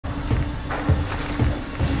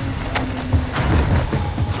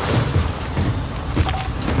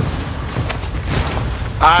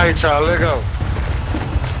Alright, y'all, let go.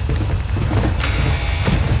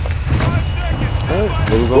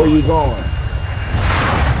 Where you going?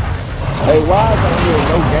 Hey, why is I hearing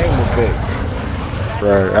no game effects?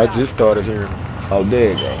 Right, I just started hearing them. Oh,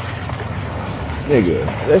 there you go. Nigga,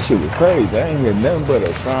 that shit was crazy. I ain't hear nothing but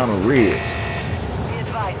a sound of ridge. Be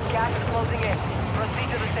advised, gas is closing in. Proceed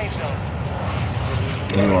to the safe zone.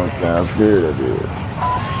 You know, I was kind of scared of it.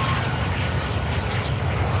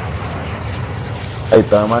 Hey,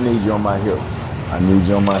 Thumb, I need you on my hip. I need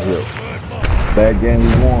you on my hip. That game we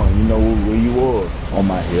won, you know where you was? On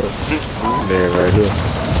my hip. There, right here.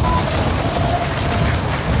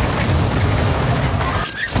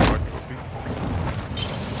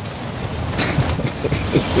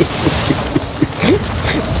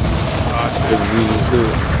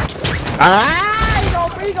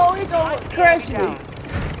 He gonna crush me.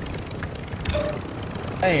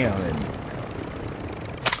 Damn.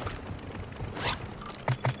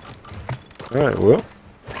 Alright, well,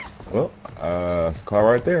 it's a car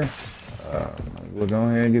right there. We'll go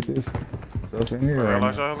ahead and get this stuff in here. I Right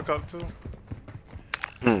like your helicopter too.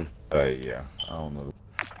 Yeah, I don't know.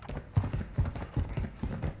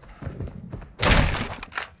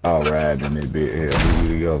 I'll ride in this bit here. We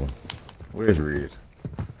together. Where's Riz?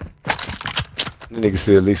 The nigga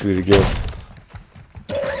said at least we together.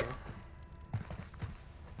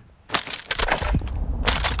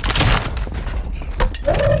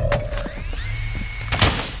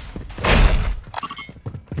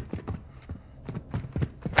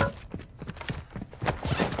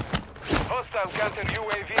 Hostile counter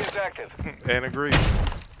UAV is active. And agree.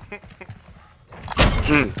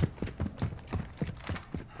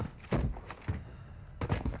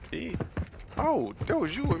 Oh, that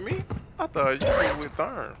was you with me? I thought you were with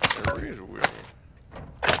Thurn. And Ridge was with me.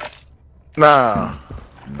 Nah.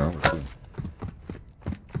 No.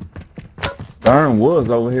 Darn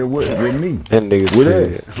was over here with me. That nigga with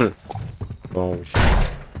said. us. Oh shit.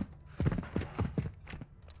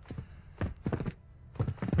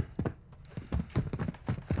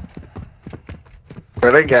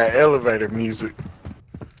 Bro, they got elevator music.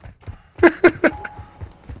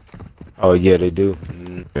 Oh yeah, they do.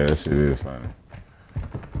 Yeah, that shit is funny.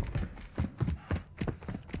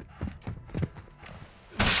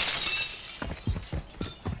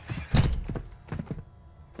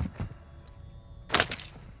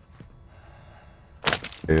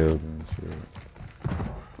 And shit.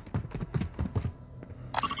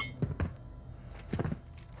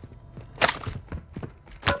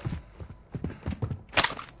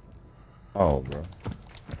 Oh, bro.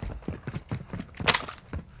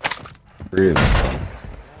 Really?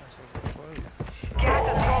 Gas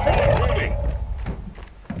is closing in.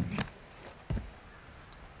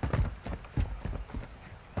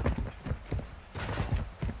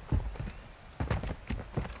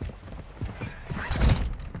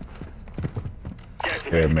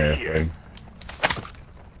 Yeah, man. Hey.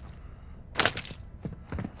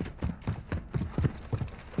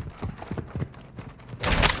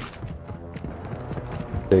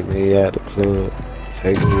 Take me out the club.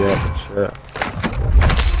 Take me out the trap.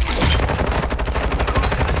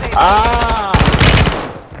 Ah!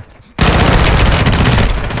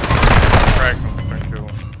 Crack him. Thank you.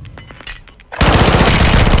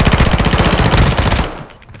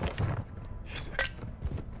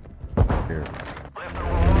 Here.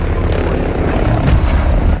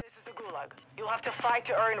 This is the Gulag. You'll have to fight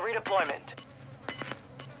to earn redeployment.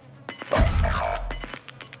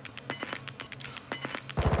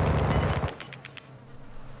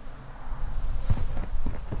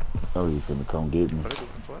 Oh, you finna come get me. But it was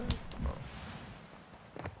the flag.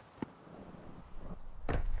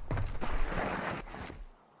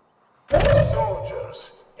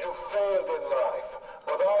 Soldiers, you failed in life,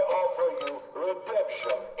 but I offer you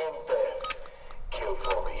redemption in death. Kill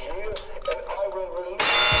for me here, and I will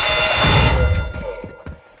release you where you came.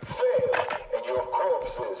 Fail, and your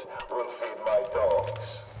corpses will feed my dogs.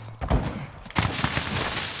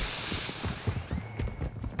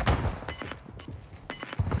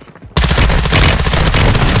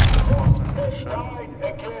 And died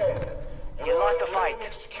again. You lost the are a fight. lame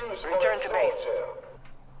excuse for Return a to base. soldier.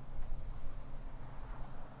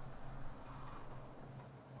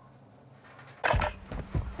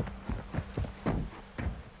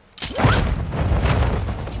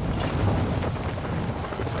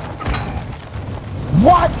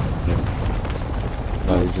 What?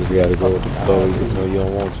 No, you just gotta go with the flow, even though you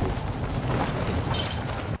don't want to.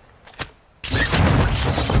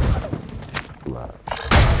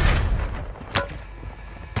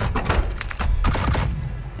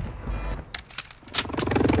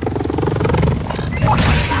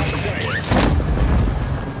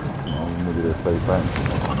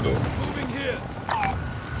 Thank you.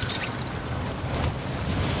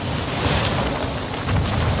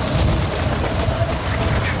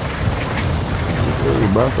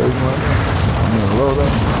 Hey, birthday right now. I'm gonna load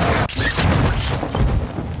up.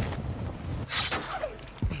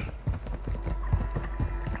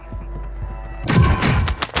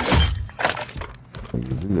 You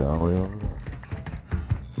can see that all the way over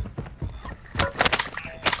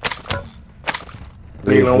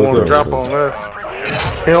there. He don't want to drop on us.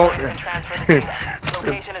 He don't.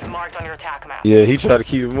 Location is marked on your attack map. Yeah, he tried to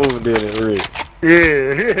keep it moving there in red.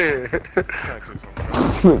 Yeah.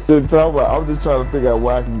 Shit, talk about, I'm just trying to figure out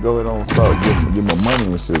where I can go ahead and start getting my money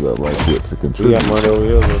and shit up right quick to We contribute. got money over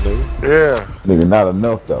here, little nigga. Yeah. Nigga, not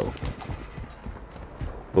enough though.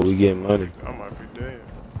 But we getting money. I might be dead.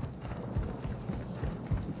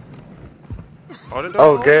 Oh, they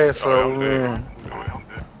Oh, don't- gas oh, I'm roll, dead.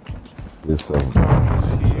 yeah. This It's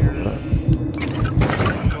here.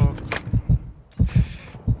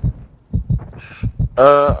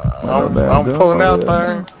 I'm pulling out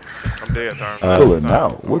thing. I'm dead, darn. pulling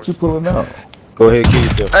out. What you pulling out? Go ahead, kill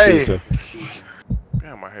yourself. Hey. Kill yourself.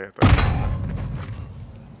 Damn, my head though.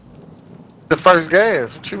 The first gas.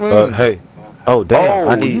 What you mean? Hey. Oh damn! Oh,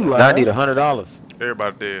 I need you lying. $100.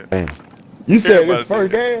 Everybody dead. Damn. You said Everybody this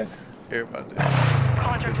first did. gas? Everybody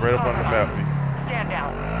dead. It's right up on the map. Stand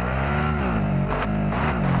down.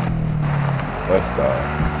 Let's start.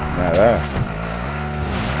 Now that.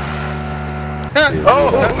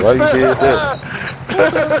 Oh, Why you did that?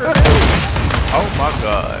 Oh my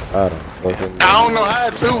god. I don't fucking I don't know how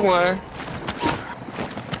to do one.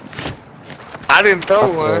 I didn't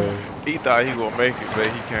throw one. He thought he gonna make it, but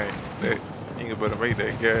he can't. He ain't better make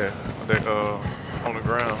that gas. That on the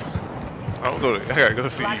ground. I don't go to. I gotta go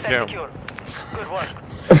see your Last camera. secure. Good work.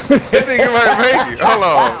 This nigga might make it. Hold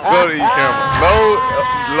on. Go to your camera.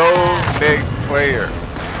 Load next player.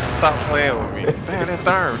 Stop playing with me. Damn, that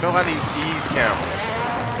third. No, I need E's camera.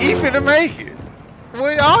 E finna make it.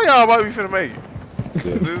 Well, all y'all might be finna make it.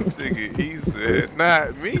 This nigga, he said,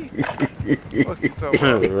 not me. What you talking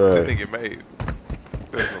about? Right. This nigga made it.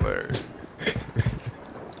 That's hilarious.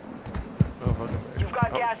 You've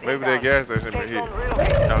got gas Maybe that inbound. gas station been Safe hit. zone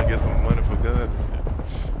relocated. Y'all get some money for guns and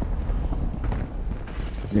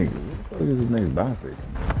shit. Nigga, what the fuck is this next buy station?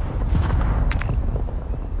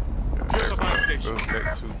 Those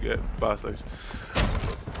next two get buy station.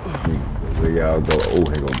 Nigga, where y'all go? Oh,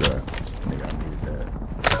 here go that. Nigga, I needed that.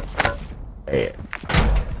 Add.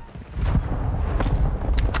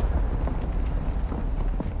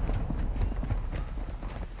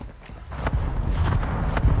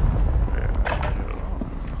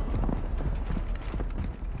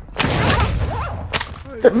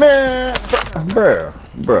 Man, bruh.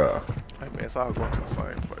 Hey man, it's all going to the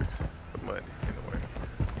same place. The money, anyway.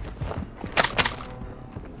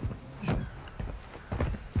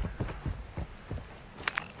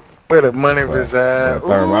 Where the money reside?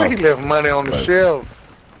 Well, Ooh, he left money on the Right. shelf.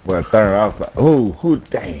 Well, third, I was like, oh, who,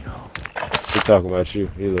 damn. He talking about you.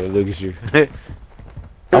 He look at you.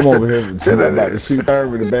 I'm over here about to shoot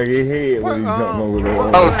Thurman in the back of his head when he jumped over there.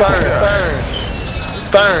 Oh,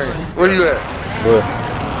 third. Where you at? What?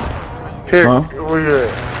 Here, Huh? where you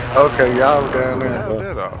at? Okay, y'all down there. Hell,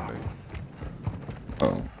 that all, nigga.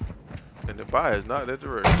 Oh. And the buy is not that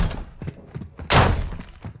direction.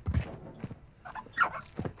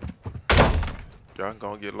 Y'all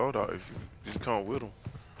gonna get loaded out if you just come with them.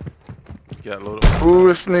 You got loaded up. Ooh,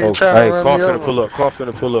 this nigga Oh, trying hey, to run car me finna over. pull up. Car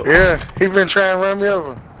finna pull up. Yeah, he been trying to run me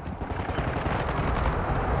over.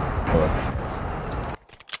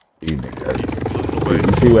 You nigga. He's looking away.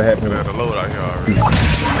 You see what happened? Got a load out here already.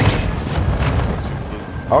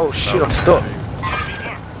 Oh shit, I'm stuck.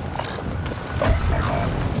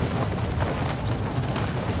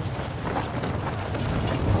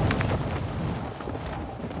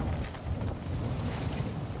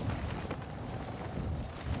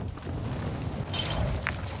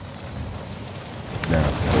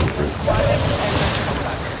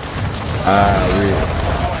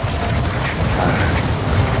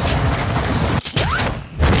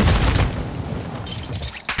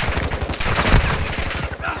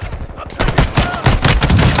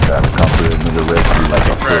 Gotta come to the nigga rescue like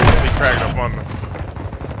a fool. He cracked up on them.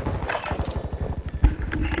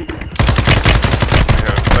 They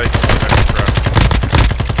had a stake on that trap.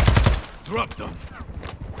 Drop them.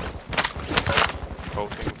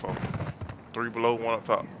 14 for 3 below, 1 up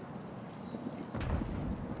top.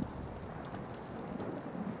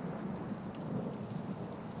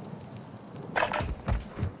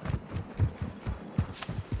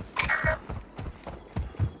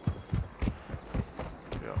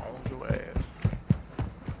 Yeah, on your ass.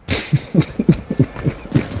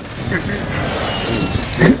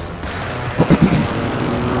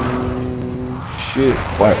 shit.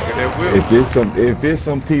 Like, Get that whip. if there's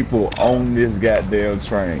some people on this goddamn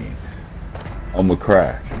train, I'ma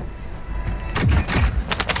cry.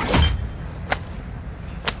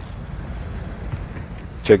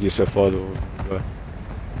 Check yourself all over.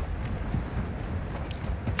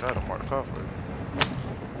 Try to mark the car for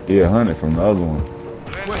you. Yeah, 100 from the other one.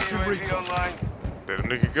 Let the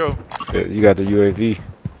nigga go. Yeah, you got the UAV.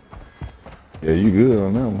 Yeah, you good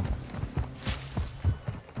on that one.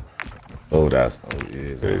 Oh, that's Yeah,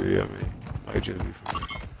 I mean, might just be from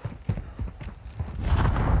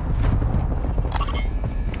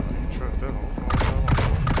Trust that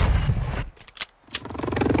one.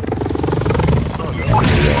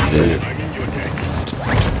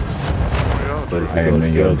 But if I you am go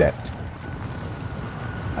in your together- debt.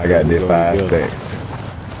 I got We this go 5 together. stacks.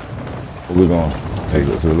 What we gonna take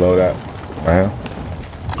it to the loadout? Right here?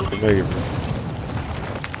 You can make it, bro.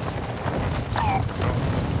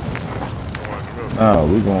 No,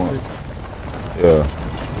 we going.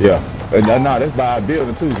 Yeah. No, that's by our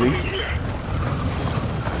building too, see?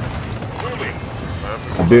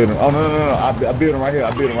 I building. Oh no. I building right here.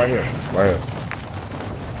 Right here.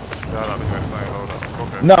 Y'all not the same thing. Hold up.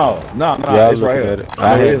 Okay. No, Yeah, I it's was right looking here. at it. No, I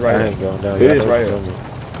it is ain't right here. going down. It Yeah, is I right know here. what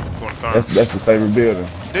It's on the third. That's the favorite building.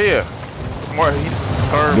 Yeah. Mark, he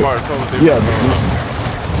third Mark told us. Yeah,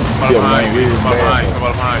 Somebody yeah, behind man, you. it is Somebody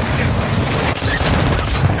bad. behind you.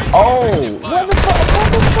 Oh, what the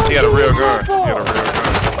fuck? He had a real gun. He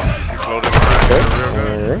floated behind. He had a real gun.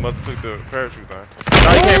 Alright. He must have took the parachute thing. No,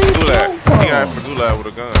 he came from Gulag. He got from Gulag with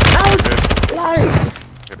a gun.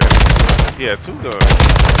 He had 2 guns.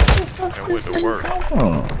 And went to work.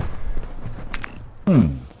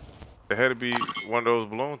 It had to be one of those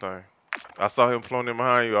balloon things. I saw him floating in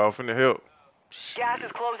behind you. I was finna help. Gas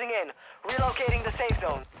is closing in. Relocating the safe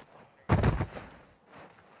zone.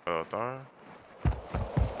 Thorn.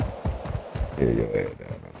 Yeah, your ass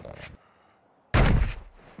down.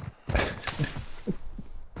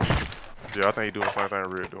 Yeah, I think he's doing the same thing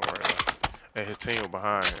Red doing right now. And his team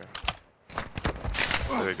behind him.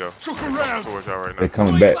 There they go. Coming towards y'all right They now.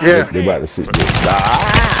 coming back. Yeah. They about to sit there.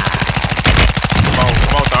 Come on,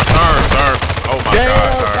 turn. Oh my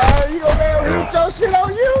God, You gonna be able to get your shit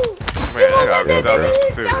on you? turn. Man, that got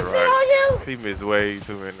serious, right? He missed way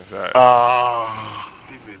too many shots.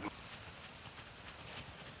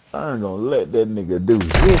 I ain't gonna let that nigga do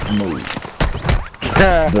his move.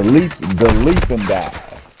 the leap and dive.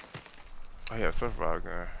 Oh yeah, survival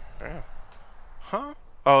gun. Damn. Huh?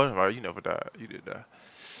 Oh, that's right. You never died. You did die.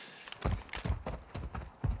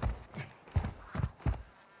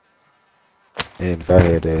 And if I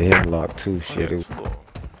had that hemlock too, shit, Yeah, it it's would full.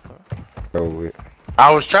 go with.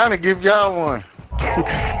 I was trying to give y'all one.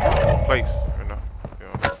 Place, you know.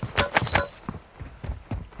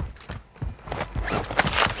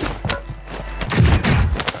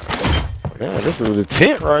 Yeah, this was a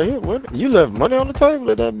tent right here. What? You left money on the table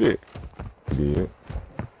at that bit. Yeah.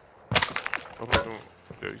 What am I doing?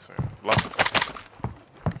 Yeah, you saying. Lock it.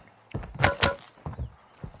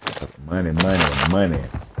 Money.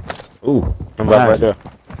 Ooh, I'm about right there.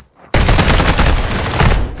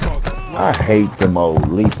 I hate them old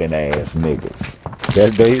leaping ass niggas.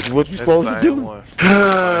 That's what you supposed to That's the do. same one.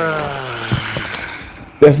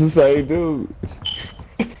 That's the same dude.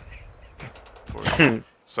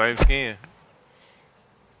 Same skin.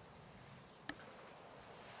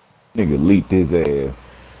 Nigga leaped his ass.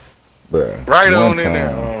 Bruh. Right One on in there.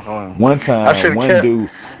 time- One I time, should've one kept- dude.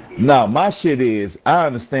 No, my shit is, I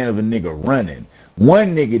understand if a nigga running.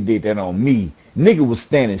 One nigga did that on me. Nigga was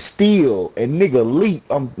standing still, and nigga leaped.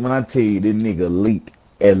 When I tell you, this nigga leaped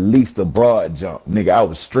at least a broad jump. Nigga, I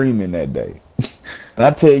was streaming that day. And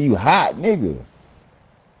I tell you, hot nigga.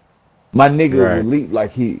 My nigga Right. would leap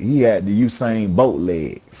like he had the Usain Bolt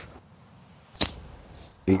legs.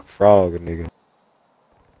 Big frog, nigga.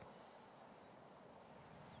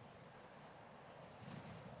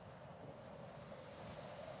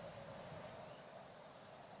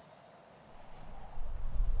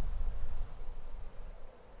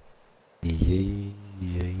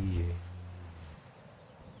 Yeah.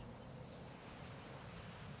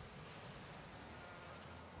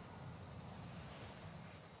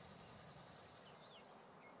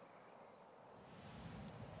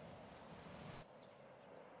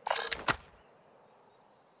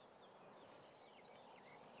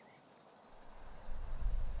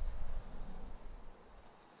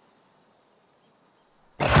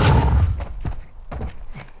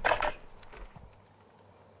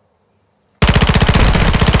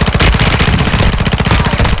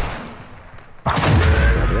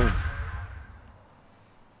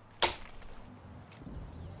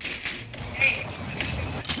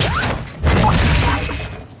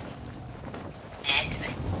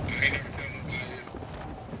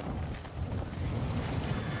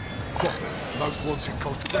 Attention,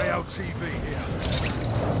 Coach. Day TV here.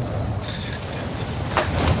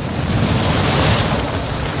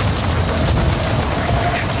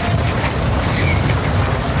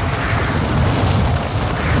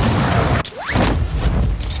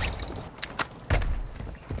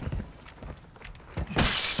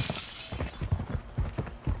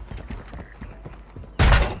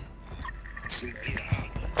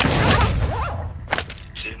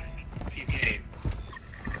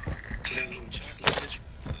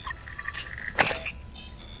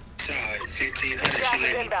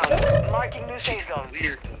 Traffic inbound. Marking new safe zone.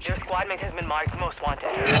 Your squad mate has been marked most wanted.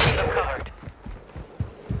 Keep them covered.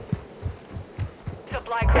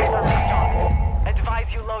 Supply crates are restocked.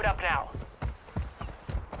 Advise you load up now.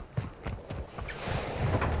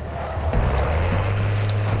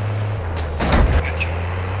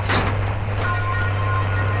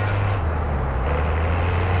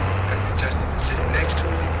 Sitting next to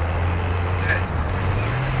him, that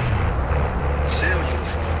sell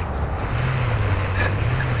uniform, that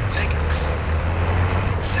take it from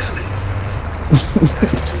him, sell it.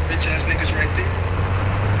 Two bitch ass niggas right there.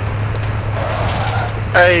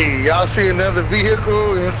 Hey, y'all see another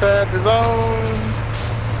vehicle inside the zone?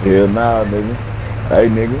 Hell nah, nigga. Hey,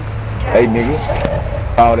 nigga. Hey, nigga.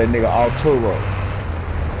 Call that nigga Arturo.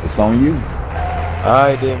 It's on you.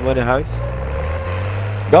 Alright then, Money Heist.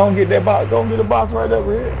 Go and get that box. Go and get the box right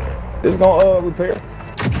over here. It's gonna repair.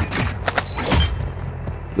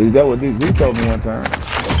 At least that what this Z told me one time.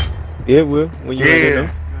 It will, when you ready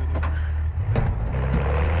now.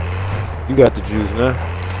 You got the juice now.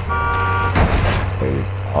 Hey,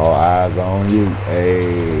 all eyes on you.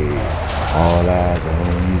 Hey, all eyes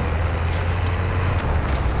on you.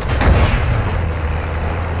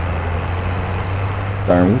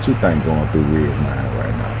 Darn, what you think going through Red's mind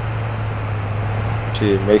right now?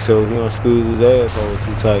 Shit, make sure he don't squeeze his asshole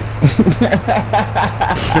too tight.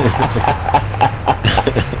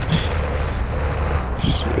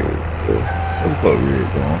 Shit, what the fuck Red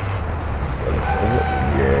doing?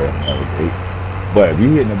 Yeah, navigate. But if you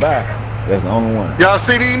hitting the back, that's the only one. Y'all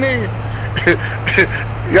see these niggas?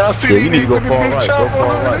 Y'all see Yeah, these you need to niggas go with the far big right. Go chopper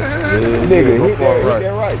far on right. it? Yeah, nigga, hit that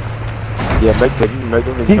right. Yeah, make them.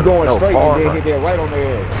 Keep going straight far and then right. hit that right on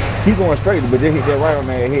there. Keep going straight, but then hit that right on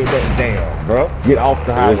there and hit that down, bro. Get off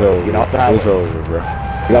the highway. It's over. Get off the highway. It's over, bro.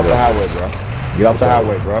 Get off the highway, bro. Get off the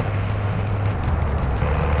highway, bro.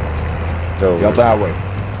 It's over. Get off the highway.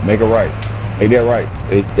 Make it right. Hit that right.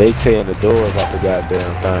 They tearing the doors off the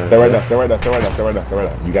goddamn thing. Stay right there. Stay right there. Stay right there. Stay right there. Stay right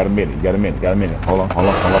there. You got a minute. You got a minute. Got a minute. Hold on. Hold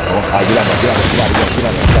on. Hold on. Hold on. All right, get out there. Get out there. Get out there. Get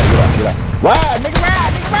out there. Get out there. Get out there. Ride, nigga,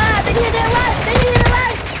 ride, nigga, ride. Nigga, hit that right. Nigga, hit that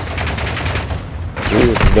right. We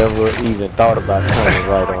was never even thought about turning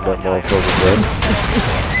right on that motherfucker, bro.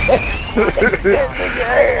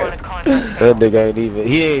 That nigga ain't even,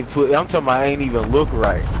 he ain't put, I'm talking about ain't even look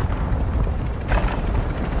right.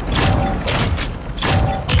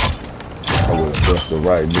 I would have pressed the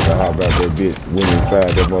right, nigga. How about that bitch went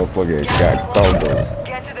inside that motherfucker and got combos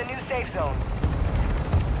Get to the new safe zone.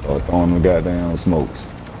 or throwing them goddamn smokes.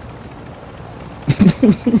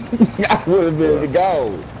 I would have been the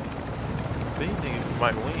goal. These niggas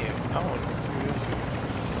might win. I want to see this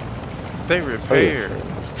shit. They repaired.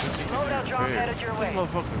 Loadout drop headed your way. These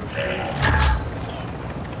motherfuckers.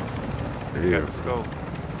 They got the scope.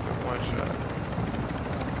 Just one shot.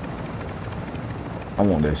 I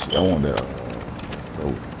want that shit. I want that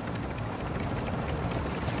scope.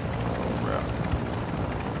 Oh, bro.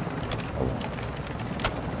 I want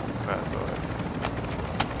Fat boy.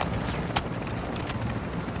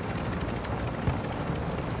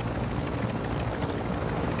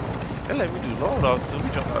 They let me do loadouts until we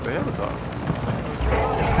jump out the helicopter.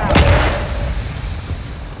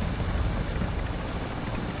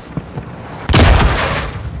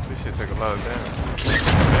 This shit take a lot of damage.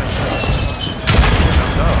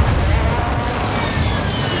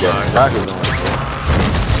 You got rockets on it.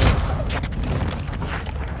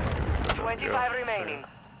 25 remaining.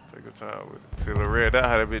 Take your time with it. See, the red dot,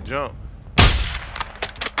 how that bitch jump.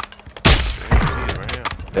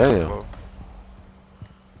 Damn.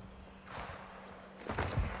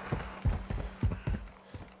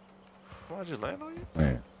 Why'd you land on you?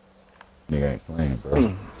 Man, nigga ain't playing, bro.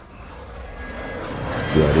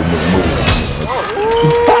 See how this nigga move?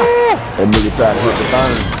 That nigga tried to hit the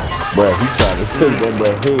thing, but he tried to take that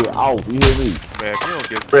boy head off. You hear me? Man, if you don't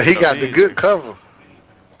get But he got the good cover.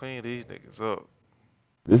 clean these niggas up.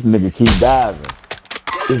 This nigga keep diving.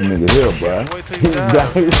 This nigga here, bro. Wait till you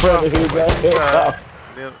dive. He got his head off.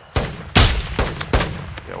 Then,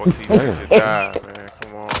 yeah, wait till you actually dive, man.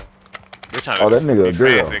 Come on. They're trying to Oh, that nigga a be girl.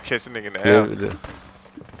 fancy and catch a nigga in the Yeah, alley. the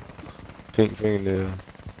pink fingernail.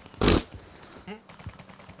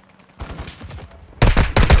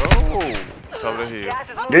 here. Gas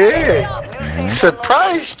is moving. Yeah. New safe zone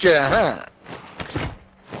Surprised ya, huh?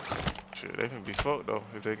 Shit, they can be fucked though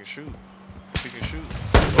if they can shoot. If he can shoot.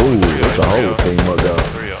 Ooh, that's a whole team up there.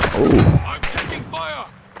 3 of them. Ooh. I'm taking fire.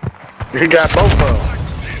 He got both of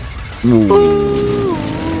them. Ooh.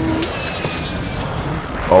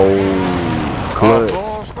 Oh, clutch,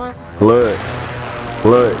 clutch,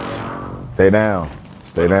 clutch. Stay down,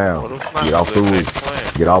 stay down. Get off the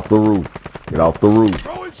roof. Get off the roof. Get off the roof.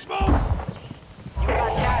 Throwing smoke.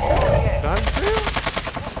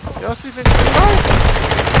 Y'all see niggas?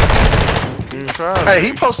 Hey,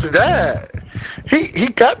 he posted that. He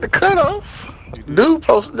got the cutoff. Dude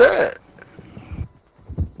posted that.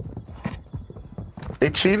 They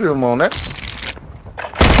cheated him on that.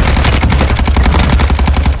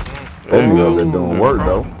 That nigga up there doing work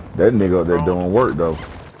though. That nigga up there doing work though.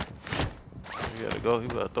 He gotta go. He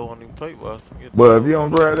better throw on them plate balls. But if you don't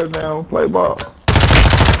grab that down play ball.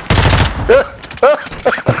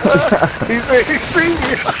 He said he see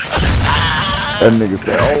me. That nigga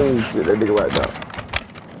said, oh shit, that nigga right now.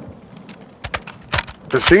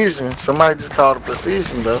 Precision. Somebody just called it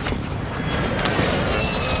precision though.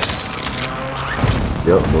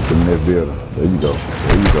 Yep, go to the next building. There you go.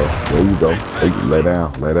 There you go. There you go. There you, lay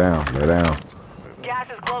down. Lay down. Lay down. Gas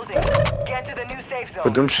is closing. Get to the new safe zone.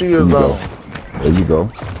 Put them There shields you go. on. There you go.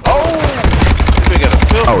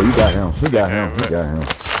 Oh, you got him. He got him. He got him.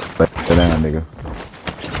 Lay down, nigga.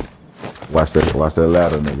 Watch that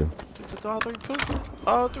ladder, nigga. Took all 3 pistols.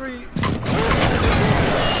 All 3.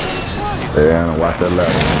 Lay down and watch that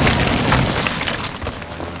ladder.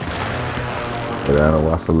 Lay down and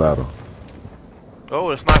watch the ladder. Oh,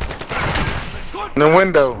 it's not. In the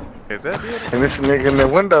window. Is that it? And this nigga in the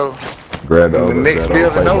window. Grab the The other, next grab the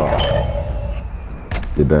building other over. play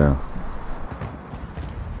ball. Get down.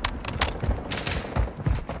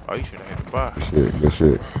 Oh, you shouldn't have to buy. Shit, good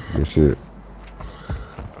shit. Good shit.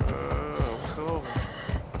 What's over?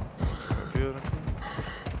 Building.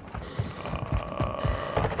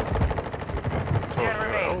 10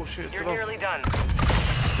 remain. Oh shit, You're still nearly done.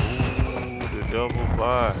 Ooh, the double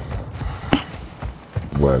buy.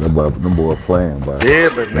 Boy, them boy playing, boy. Yeah,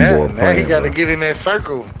 but Them now boy he playing, gotta boy. get in that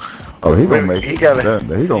circle. Oh, he gonna make He it. gotta-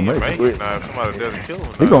 He gonna make it. Now, if somebody doesn't kill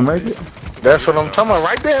him. He gonna make it. That's what I'm talking about.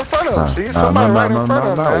 Right there in front of him. See, somebody right in front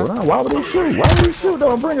of him. Man. No. Why would he shoot? Why would he shoot?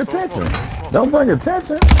 Don't bring attention. Don't bring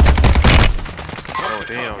attention. Oh,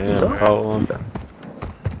 damn. Yeah, man. oh,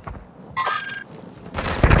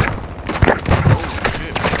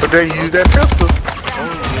 But they use that pistol.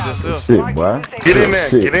 Good shit, boy. Get in there.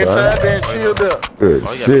 Shit, Get inside there and shield up. Good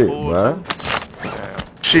Oh, you got shit, the full boy. too?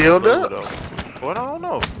 Damn. Shield Load up. up. Well, I don't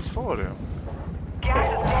know. It's 4 of them. Gas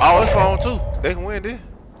is closing. Oh, it's on too. They can win this.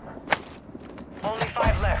 Only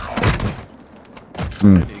 5 left.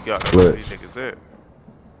 You got that's where Clutch. these niggas at.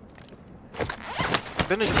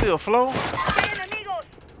 That nigga still flow?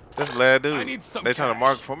 That's a lad I dude. need some They trying to cash.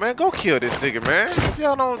 mark for man. Go kill this nigga, man. If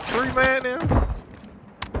y'all don't 3-man them.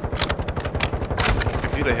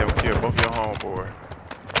 If you let him kill both your homeboy.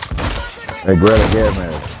 Hey, grab that gas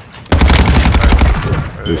mask.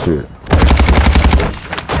 Good shit.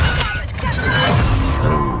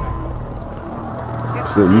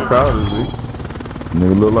 So you proud of it?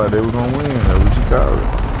 Nigga look like they was gonna win. That's what you call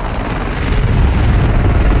it.